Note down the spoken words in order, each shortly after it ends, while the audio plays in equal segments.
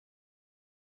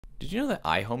Did you know that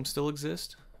iHome still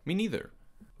exists? Me neither.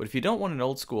 But if you don't want an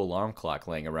old school alarm clock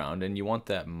laying around and you want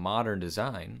that modern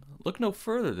design, look no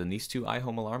further than these two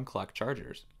iHome alarm clock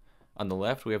chargers. On the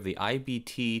left we have the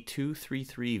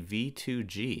iBT233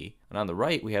 V2G, and on the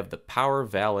right we have the Power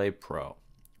Valet Pro.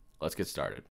 Let's get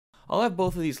started. I'll have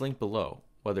both of these linked below,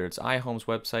 whether it's iHome's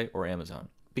website or Amazon.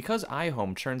 Because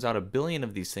iHome churns out 1 billion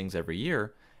of these things every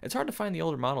year, it's hard to find the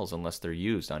older models unless they're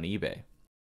used on eBay.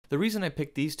 The reason I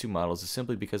picked these two models is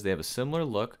simply because they have a similar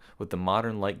look with the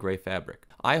modern light gray fabric.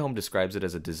 iHome describes it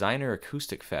as a designer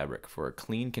acoustic fabric for a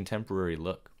clean contemporary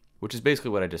look, which is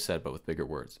basically what I just said but with bigger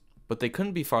words. But they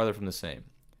couldn't be farther from the same.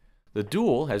 The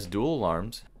Dual has dual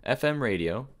alarms, FM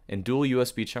radio, and dual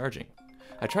USB charging.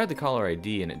 I tried the caller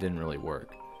ID and it didn't really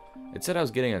work. It said I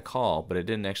was getting a call, but it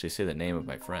didn't actually say the name of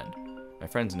my friend. My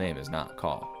friend's name is not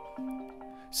Call.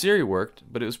 Siri worked,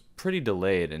 but it was pretty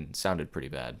delayed and sounded pretty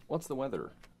bad. What's the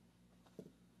weather?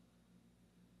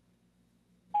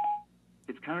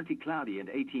 It's currently cloudy and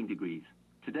 18 degrees.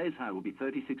 Today's high will be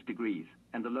 36 degrees,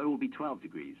 and the low will be 12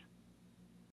 degrees.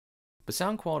 The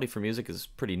sound quality for music is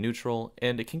pretty neutral,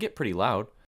 and it can get pretty loud.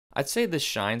 I'd say this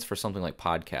shines for something like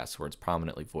podcasts where it's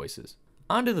prominently voices.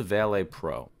 On to the Valet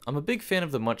Pro. I'm a big fan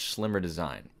of the much slimmer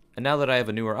design. And now that I have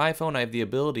a newer iPhone, I have the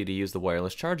ability to use the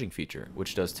wireless charging feature,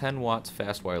 which does 10 watts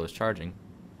fast wireless charging.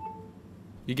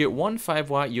 You get one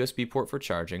 5-watt USB port for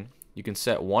charging, you can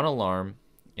set one alarm,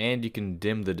 and you can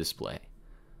dim the display.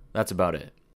 That's about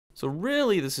it. So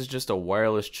really, this is just a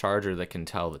wireless charger that can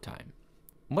tell the time.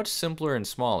 Much simpler and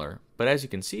smaller, but as you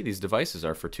can see, these devices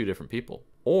are for 2 different people.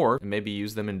 Or maybe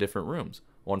use them in different rooms,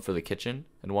 one for the kitchen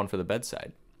and one for the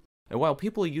bedside. And while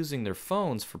people are using their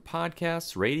phones for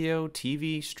podcasts, radio,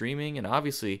 TV, streaming, and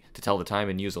obviously to tell the time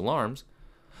and use alarms,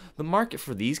 the market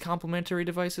for these complementary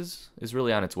devices is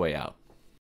really on its way out.